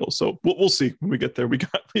world title. So we'll see when we get there. We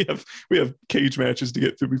have cage matches to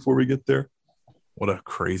get through before we get there. What a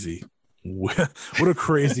crazy What a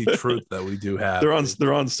crazy truth that we do have.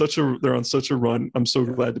 They're on such a run. I'm so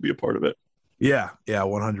glad to be a part of it. Yeah,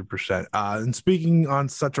 100%. And speaking on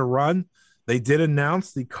such a run, they did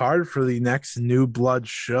announce the card for the next New Blood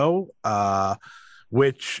show,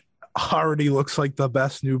 which already looks like the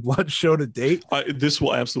best New Blood show to date. This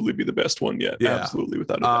will absolutely be the best one yet. Yeah. Absolutely,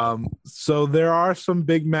 without a doubt. So there are some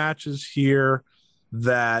big matches here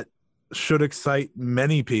that should excite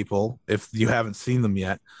many people if you haven't seen them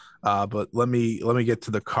yet. But let me get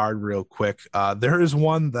to the card real quick. There is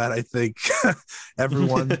one that I think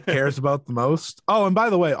everyone cares about the most. Oh, and by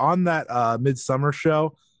the way, on that Midsummer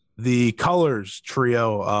show, the Colors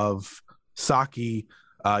trio of Saki,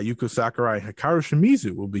 Yuko Sakurai, and Hikaru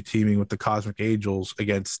Shimizu will be teaming with the Cosmic Angels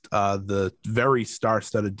against the very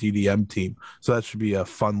star-studded DDM team. So that should be a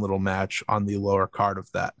fun little match on the lower card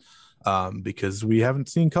of that, because we haven't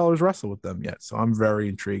seen Colors wrestle with them yet. So I'm very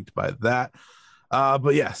intrigued by that.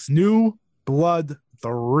 But yes, New Blood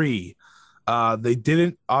 3. They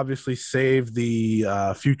didn't obviously save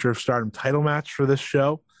the Future of Stardom title match for this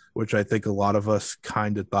show, which I think a lot of us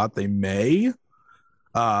kind of thought they may.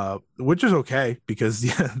 Which is okay because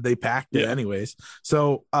they packed it anyways.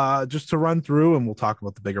 So just to run through, and we'll talk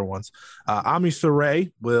about the bigger ones. Ami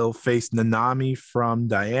Sourei will face Nanami from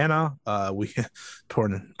Diana. Poor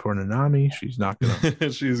Nanami, she's not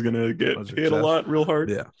gonna she's gonna get hit a lot real hard.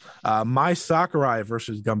 Yeah. Mai Sakurai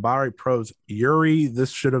versus Ganbare Pro's Yuri.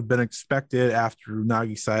 This should have been expected after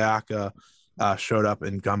Nagi Sayaka showed up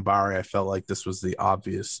in Ganbare. I felt like this was the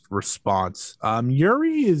obvious response.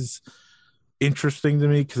 Yuri is interesting to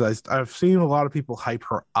me because I've seen a lot of people hype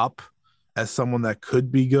her up as someone that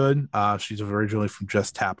could be good. She's originally from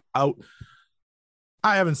Just Tap Out.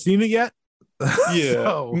 I haven't seen it yet. Yeah.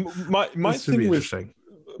 So my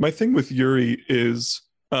thing with Yuri is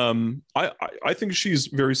I think she's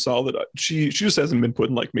very solid. She just hasn't been put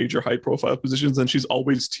in like major high profile positions, and she's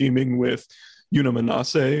always teaming with Yuna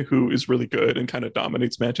Manase, who is really good and kind of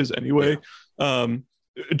dominates matches anyway.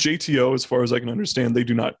 JTO, as far as I can understand, they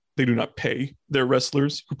do not pay their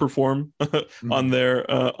wrestlers who perform on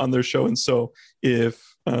their show, and so if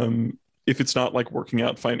it's not like working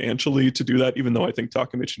out financially to do that, even though I think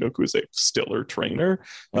Taka Michinoku is a stellar trainer,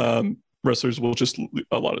 wrestlers will just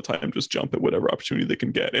a lot of time just jump at whatever opportunity they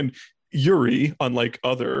can get. And Yuri, unlike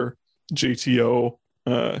other JTO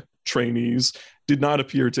trainees, did not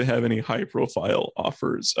appear to have any high profile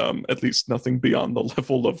offers, at least nothing beyond the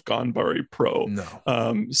level of Ganbare Pro.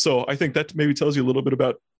 No. So I think that maybe tells you a little bit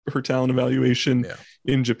about her talent evaluation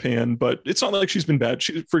in Japan, but it's not like she's been bad.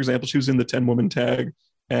 For example, she was in the 10-woman tag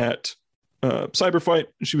at Cyberfight,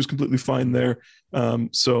 and she was completely fine there.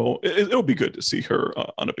 So it'll be good to see her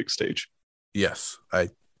on a big stage. Yes, I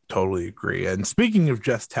totally agree. And speaking of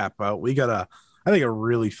Just Tap Out, we got I think a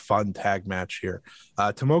really fun tag match here.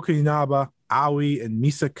 Tomoka Inaba, Aoi, and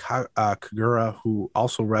Misa Kagura, who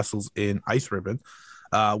also wrestles in Ice Ribbon,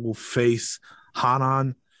 will face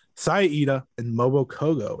Hanan, Saya and Momo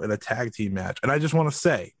Kogo in a tag team match. And I just want to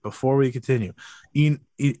say, before we continue,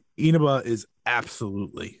 Inaba is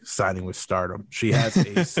absolutely signing with Stardom. She has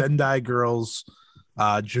a Sendai Girls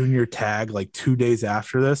junior tag like 2 days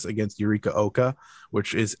after this against Yurika Oka,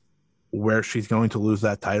 which is where she's going to lose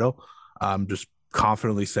that title. I'm just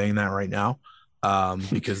confidently saying that right now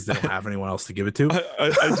because they don't have anyone else to give it to.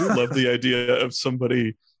 I do love the idea of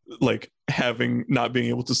somebody like not being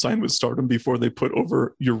able to sign with Stardom before they put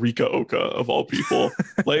over Yurika Oka of all people.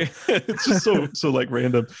 Like it's just so like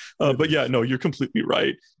random. But yeah, no, you're completely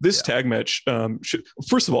right. This tag match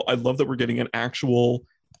first of all, I love that we're getting an actual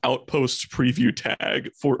Outpost preview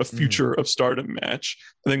tag for a Future of Stardom match.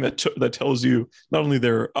 I think that tells you not only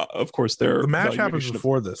their the match happens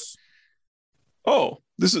before this. Oh,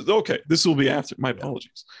 this is okay. This will be after. My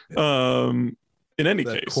apologies. In any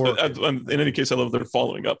case, I love they're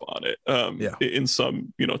following up on it. In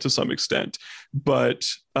some, to some extent. But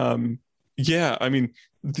I mean,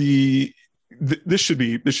 this should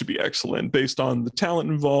be excellent based on the talent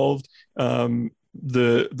involved.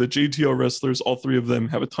 The JTO wrestlers, all three of them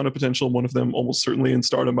have a ton of potential. One of them almost certainly in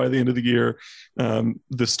Stardom by the end of the year.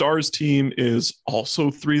 The Stars team is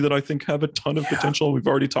also three that I think have a ton of potential. We've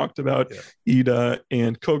already talked about Ida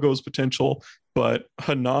and Kogo's potential, but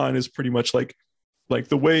Hanan is pretty much like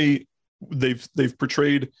the way they've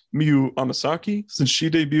portrayed Miyu Amasaki since she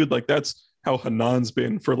debuted. Like that's how Hanan's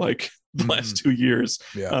been for like the last 2 years.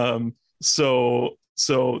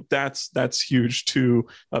 So that's huge too.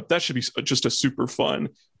 That should be just a super fun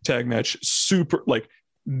tag match. Super like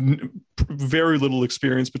very little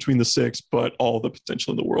experience between the six, but all the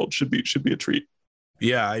potential in the world should be a treat.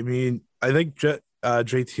 Yeah, I mean, I think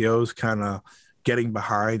JTO's kind of getting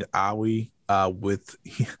behind Aoi with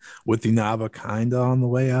Inaba kind of on the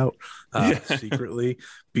way out secretly,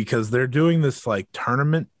 because they're doing this like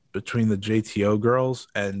tournament between the JTO girls,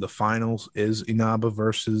 and the finals is Inaba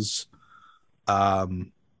versus Aoi.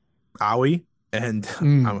 And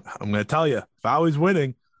I'm going to tell you, if Aoi's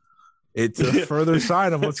winning, it's a further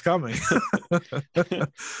sign of what's coming.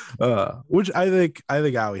 Which I think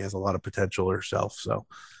Aoi has a lot of potential herself. So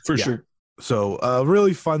for sure. So a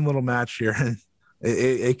really fun little match here, and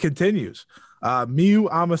it continues. Miyu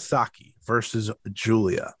Amasaki versus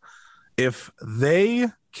Julia. If they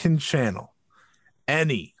can channel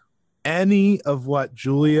any of what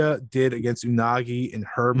Julia did against Unagi in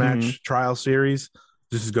her match trial series,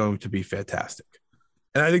 this is going to be fantastic.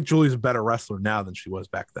 And I think Julia's a better wrestler now than she was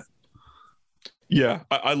back then. Yeah,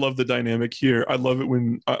 I love the dynamic here. I love it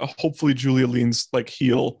when hopefully Julia leans like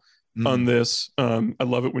heel on this. I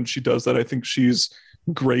love it when she does that. I think she's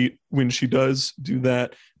great when she does do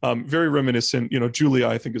that. Very reminiscent, Julia,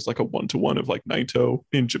 I think, is like a 1-to-1 of like Naito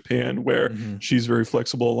in Japan, where she's very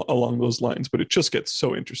flexible along those lines, but it just gets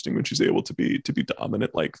so interesting when she's able to be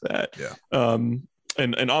dominant like that. Yeah.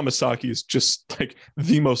 And Amasaki is just like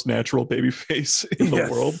the most natural baby face in the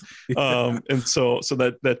world. And so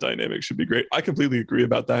that dynamic should be great. I completely agree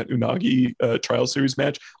about that Unagi trial series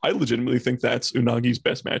match. I legitimately think that's Unagi's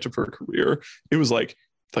best match of her career. It was like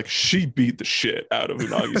she beat the shit out of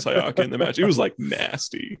Unagi Sayaka in the match. It was like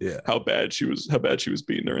nasty how bad she was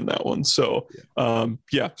beating her in that one. So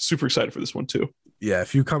super excited for this one too. Yeah,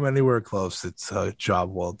 if you come anywhere close, it's a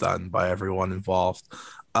job well done by everyone involved.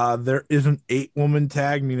 There is an 8-woman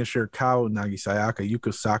tag: Mina Shirakawa, Nagi Sayaka,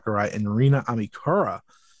 Yuko Sakurai, and Rina Amikura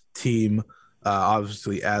team,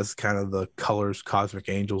 obviously as kind of the Colors Cosmic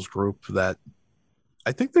Angels group that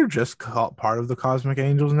I think they're just part of the Cosmic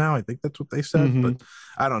Angels now. I think that's what they said, but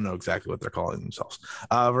I don't know exactly what they're calling themselves.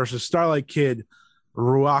 Versus Starlight Kid,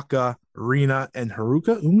 Ruaka, Rina, and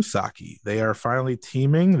Haruka Umasaki. They are finally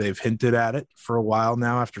teaming. They've hinted at it for a while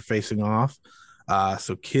now after facing off.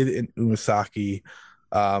 So Kid and Umasaki,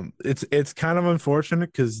 it's kind of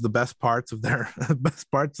unfortunate because the best parts of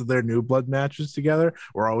their New Blood matches together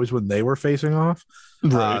were always when they were facing off.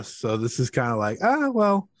 Right. So this is kind of like,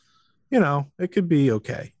 well, it could be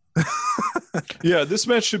okay. Yeah, this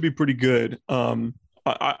match should be pretty good.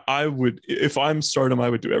 I would, if I'm Stardom, I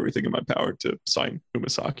would do everything in my power to sign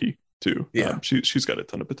Umasaki too. Yeah, she's got a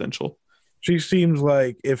ton of potential. She seems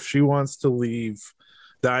like if she wants to leave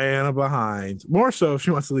Diana behind, more so if she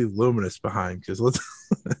wants to leave Luminous behind, because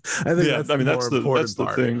I think that's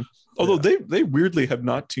the thing. Although they weirdly have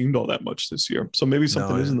not teamed all that much this year, so maybe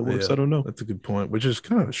something is in the works. I don't know. That's a good point, which is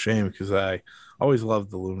kind of a shame because I always loved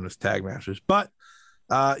the Luminous tag matches. But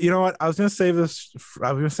you know what? I was gonna save this.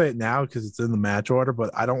 I was gonna say it now because it's in the match order, but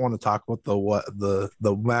I don't want to talk about the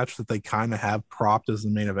match that they kind of have propped as the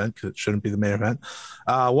main event because it shouldn't be the main event.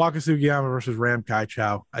 Waka Sugiyama versus Ram Kai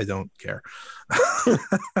Chao. I don't care.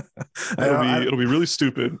 It'll be really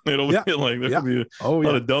stupid. It'll be like there could be a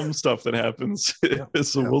lot of dumb stuff that happens.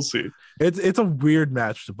 So we'll see. It's a weird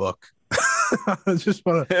match to book. I just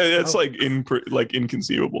want to. It's like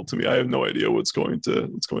inconceivable to me. I have no idea what's going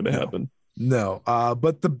to happen. No,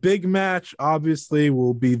 but the big match obviously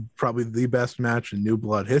will be probably the best match in New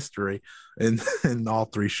Blood history, in all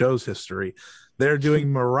 3 shows history. They're doing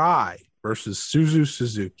Mirai versus Suzu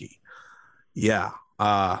Suzuki. Yeah,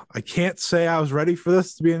 I can't say I was ready for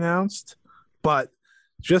this to be announced, but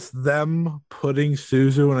just them putting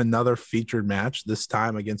Suzu in another featured match, this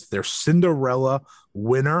time against their Cinderella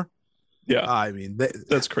winner. Yeah, I mean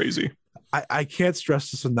that's crazy. I can't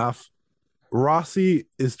stress this enough. Rossi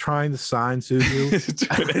is trying to sign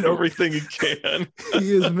Suzu. Doing everything he can.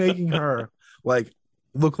 He is making her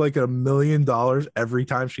look like $1 million every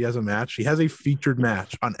time she has a match. She has a featured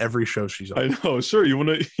match on every show she's on. I know. Sure, you want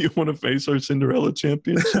to face our Cinderella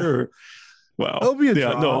champion? Sure. Wow. It'll be a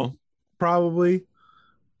draw, probably.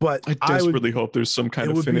 But I desperately hope there's some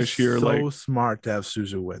kind of finish here. So smart to have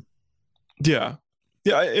Suzu win. Yeah,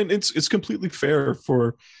 and it's completely fair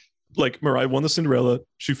for. Like Mirai won the Cinderella,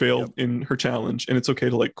 she failed in her challenge, and it's okay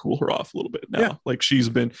to cool her off a little bit now. Yeah. Like she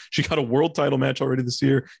got a world title match already this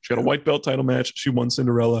year. She got a white belt title match. She won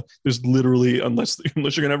Cinderella. There's literally, unless you're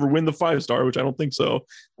gonna ever win the 5-star, which I don't think so.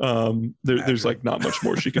 There's not much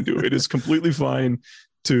more she can do. It is completely fine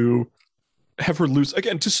to have her lose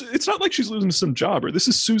again. It's not like she's losing to some jobber. This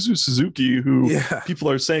is Suzu Suzuki, who people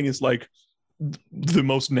are saying is the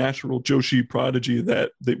most natural Joshi prodigy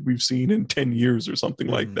that we've seen in 10 years or something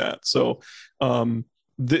like that. So, I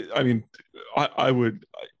would,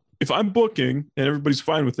 if I'm booking and everybody's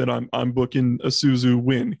fine with it, I'm booking a Suzu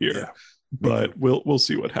win here. but we'll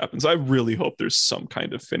see what happens. I really hope there's some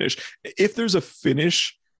kind of finish. If there's a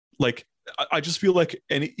finish, like I just feel like,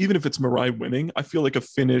 even if it's Mirai winning, I feel like a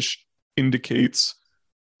finish indicates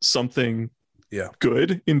something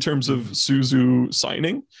good in terms of Suzu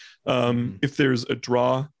signing. If there's a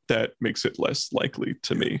draw, that makes it less likely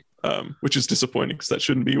to me, which is disappointing because that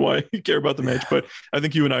shouldn't be why you care about the match. But I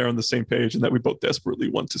think you and I are on the same page and that we both desperately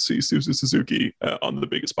want to see Suzu Suzuki on the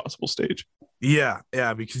biggest possible stage. Yeah,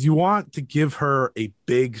 because you want to give her a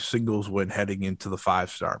big singles win heading into the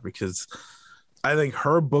 5-star, because I think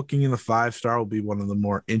her booking in the 5-star will be one of the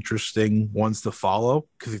more interesting ones to follow,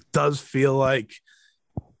 because it does feel like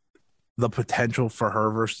the potential for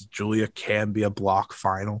her versus Giulia can be a block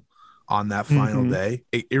final on that final day.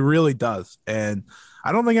 It really does. And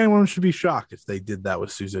I don't think anyone should be shocked if they did that with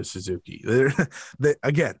Suzu Suzuki.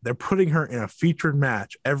 They're putting her in a featured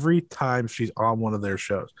match every time she's on one of their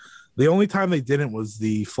shows. The only time they didn't was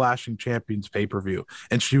the Flashing Champions pay-per-view,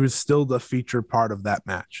 and she was still the featured part of that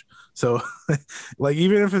match. So, like,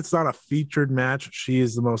 even if it's not a featured match, she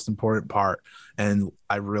is the most important part. And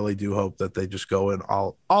I really do hope that they just go in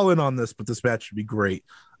all in on this, but this match should be great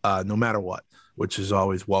no matter what, which is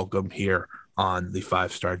always welcome here on the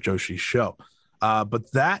 5-Star Joshi show.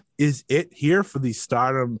 But that is it here for the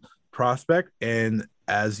Stardom prospect. And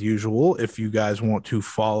as usual, if you guys want to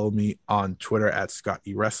follow me on Twitter at Scott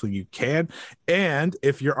E Wrestling, you can. And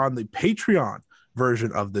if you're on the Patreon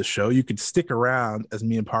version of this show, you can stick around as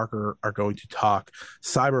me and Parker are going to talk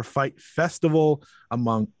Cyber Fight Festival,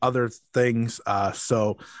 among other things.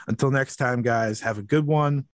 So until next time, guys, have a good one.